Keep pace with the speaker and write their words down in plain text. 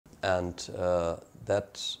And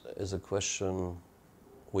that is a question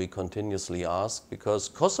we continuously ask, because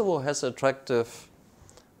Kosovo has attractive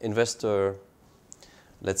investor,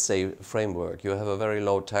 let's say, framework. You have a very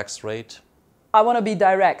low tax rate. I want to be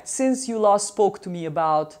direct. Since you last spoke to me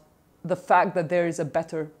about the fact that there is a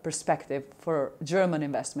better perspective for German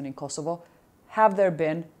investment in Kosovo, have there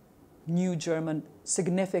been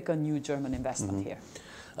significant new German investment here?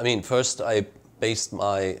 I mean, first I based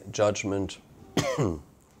my judgment,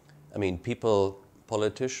 I mean,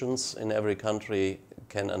 politicians in every country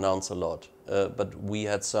can announce a lot, but we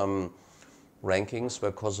had some rankings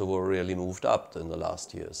where Kosovo really moved up in the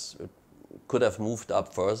last years. It could have moved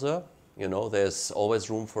up further, you know, there's always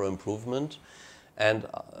room for improvement. And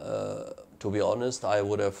to be honest, I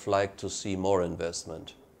would have liked to see more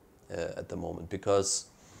investment at the moment, because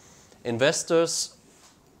investors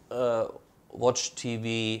watch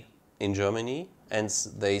TV in Germany and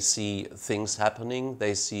they see things happening,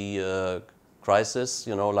 they see crisis,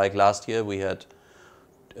 you know, like last year we had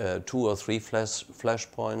 2 or 3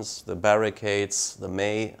 flashpoints, the barricades, the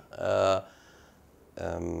May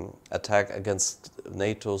attack against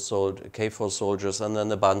NATO KFOR soldiers, and then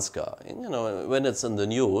the Banska. You know, when it's in the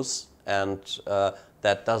news, and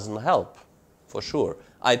that doesn't help, for sure.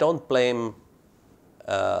 I don't blame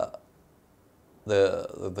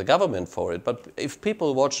the government for it, but if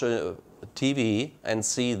people watch TV and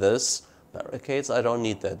see this, barricades, I don't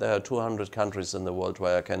need that. There are 200 countries in the world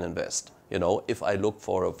where I can invest, you know, if I look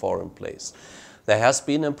for a foreign place. There has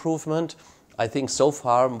been improvement. I think so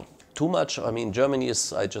far, too much. I mean, Germany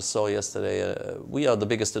is, I just saw yesterday, we are the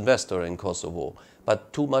biggest investor in Kosovo,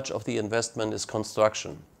 but too much of the investment is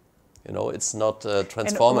construction. You know, it's not transformative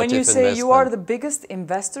investment. And when you say you are the biggest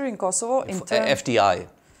investor in Kosovo, in terms FDI,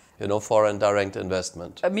 you know, foreign direct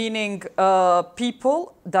investment. Meaning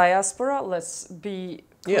people, diaspora, let's be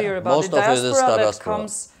clear about most it. Diaspora, of it is diaspora. That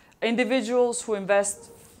comes individuals who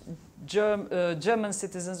invest, German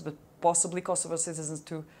citizens, but possibly Kosovo citizens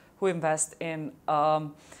too, who invest in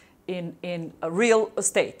real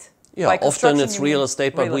estate. Yeah, often it's real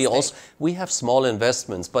estate, but we have small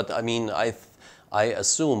investments. But I mean, I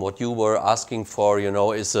assume what you were asking for, you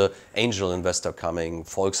know, is an angel investor coming,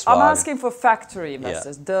 Volkswagen. I'm asking for factory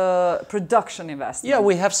investors, the production investors. Yeah,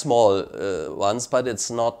 we have small ones, but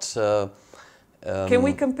it's not... Can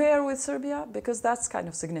we compare with Serbia? Because that's kind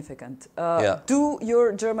of significant. Do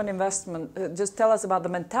your German investment, just tell us about the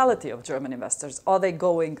mentality of German investors. Are they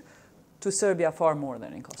going to Serbia far more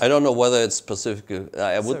than in Kosovo? I don't know whether it's specific.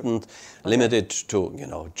 I wouldn't limit it to, you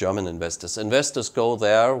know, German investors. Investors go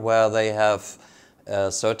there where they have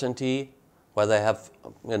certainty, where they have,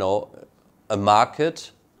 you know, a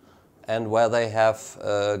market, and where they have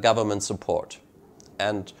government support.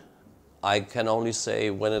 And I can only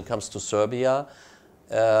say, when it comes to Serbia,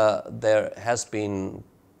 there has been,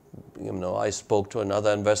 you know, I spoke to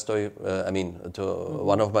another investor, to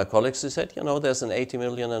one of my colleagues. He said, you know, there's an 80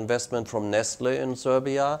 million investment from Nestle in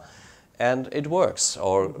Serbia, and it works.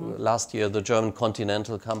 Or last year, the German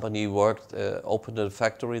Continental company opened a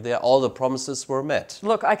factory there. All the promises were met.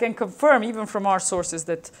 Look, I can confirm, even from our sources,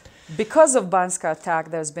 that because of Banska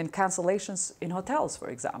attack, there's been cancellations in hotels, for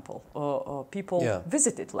example, or people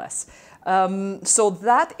visited less. So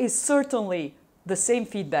that is certainly the same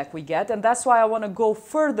feedback we get, and that's why I want to go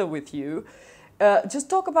further with you. Just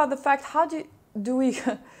talk about the fact,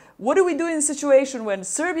 what do we do in a situation when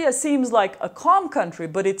Serbia seems like a calm country,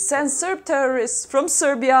 but it sends Serb terrorists from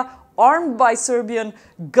Serbia, armed by Serbian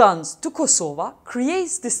guns, to Kosovo,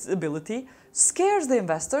 creates instability, scares the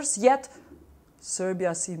investors, yet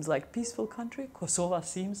Serbia seems like a peaceful country, Kosovo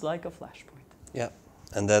seems like a flashpoint. Yeah,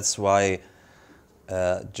 and that's why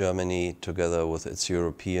Germany, together with its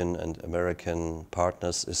European and American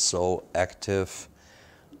partners, is so active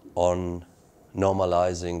on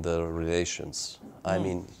normalizing the relations. I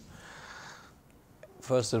mean,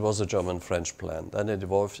 first it was a German-French plan, then it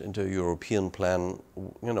evolved into a European plan,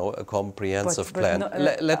 you know, a comprehensive plan. No,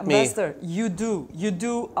 Ambassador, you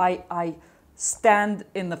do. I stand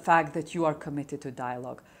in the fact that you are committed to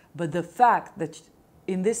dialogue. But the fact that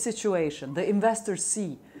in this situation, the investors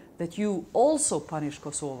see that you also punish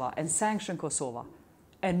Kosovo and sanction Kosovo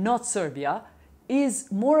and not Serbia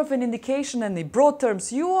is more of an indication, and in broad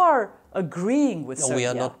terms, you are agreeing with Serbia. We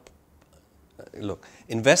are not. Look,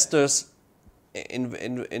 investors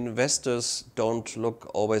don't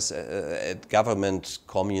look always at government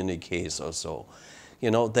communiques or so.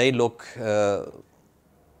 You know, they look,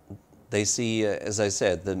 they see, as I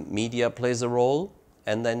said, the media plays a role,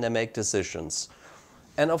 and then they make decisions.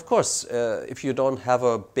 And of course, if you don't have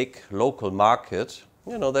a big local market,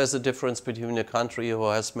 you know, there's a difference between a country who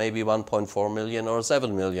has maybe 1.4 million or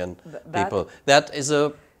 7 million people. That is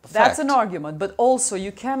a That's an argument, but also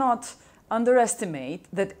you cannot underestimate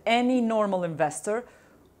that any normal investor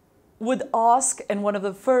would ask, and one of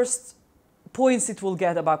the first points it will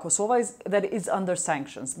get about Kosovo is that it's under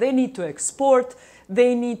sanctions. They need to export.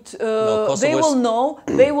 They need. They will know.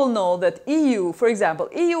 They will know that EU, for example,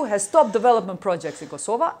 EU has stopped development projects in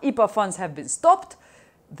Kosovo. IPA funds have been stopped.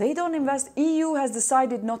 They don't invest. EU has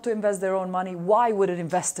decided not to invest their own money. Why would an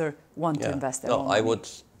investor want to invest their own money? I would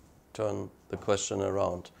turn the question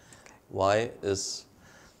around. Why is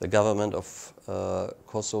the government of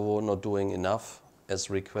Kosovo not doing enough, as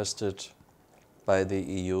requested by the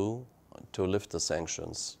EU, to lift the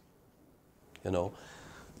sanctions? You know,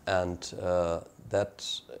 and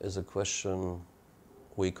that is a question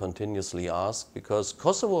we continuously ask, because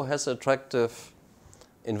Kosovo has attractive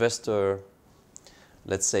investor,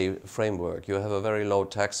 let's say, framework. You have a very low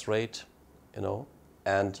tax rate, you know,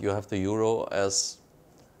 and you have the euro as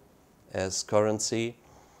currency,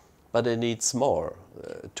 but it needs more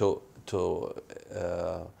to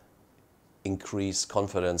increase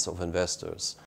confidence of investors.